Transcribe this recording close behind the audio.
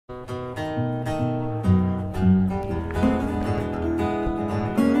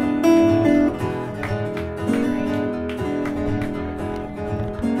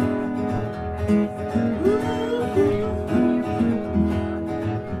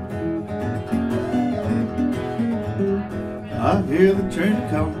I hear the train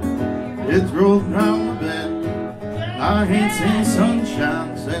coming, it's rolling round the bend. I ain't seen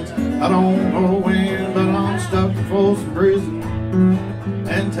sunshine since I don't know when, but I'm stuck in Folsom Prison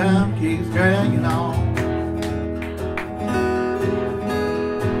and time keeps dragging on.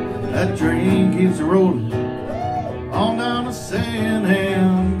 That train keeps rolling on down to San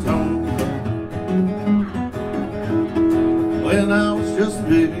Antonio. When I was just a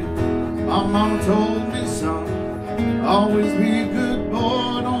baby, my mama told me, son, always be a good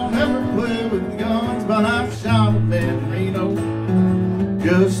boy, don't ever play with guns. But I shot a man in Reno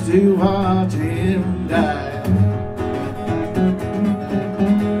just to watch him die.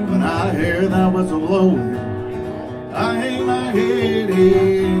 When I hear that whistle blowing, I hang my head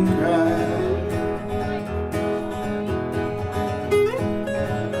and cry.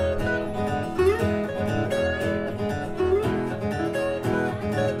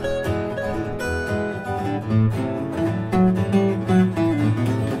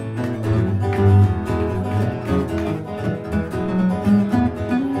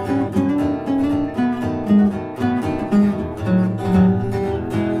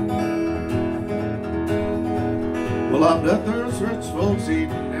 Well, I bet there's rich folks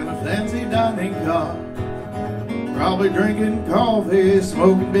eating in a fancy dining car, probably drinking coffee,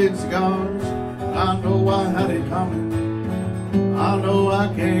 smoking big cigars. I know I had it coming, I know I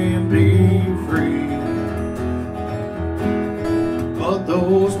can be free, but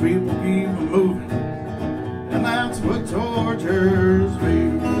those people keep moving, and that's what tortures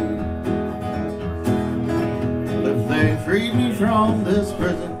me. Well, if they freed me from this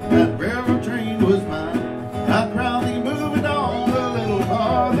prison, that railroad train was mine, I'd probably move it on a little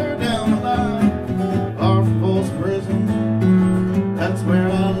farther down the line. Far from Folsom Prison, that's where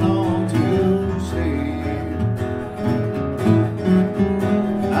I long to stay.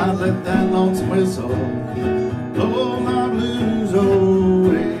 I let that lonesome whistle blow my blues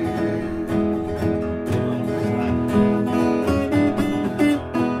away.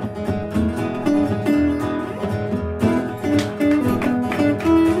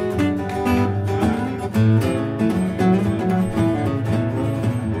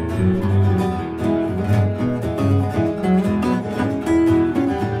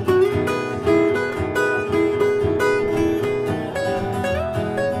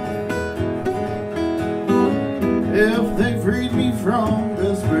 If they freed me from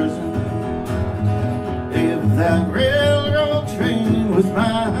this prison, if that railroad train was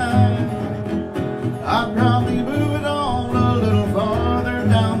mine, I'd probably move it on a little farther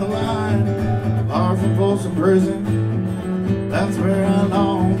down the line. Far from Folsom Prison, that's where I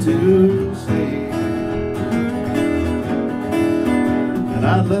long to stay. And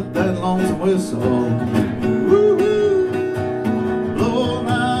I'd let that lonesome whistle woo-hoo, blow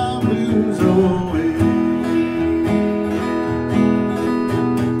my blues away.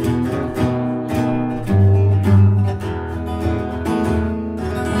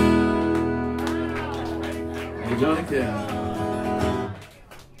 Johnny Cow.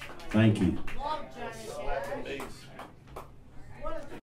 Thank you.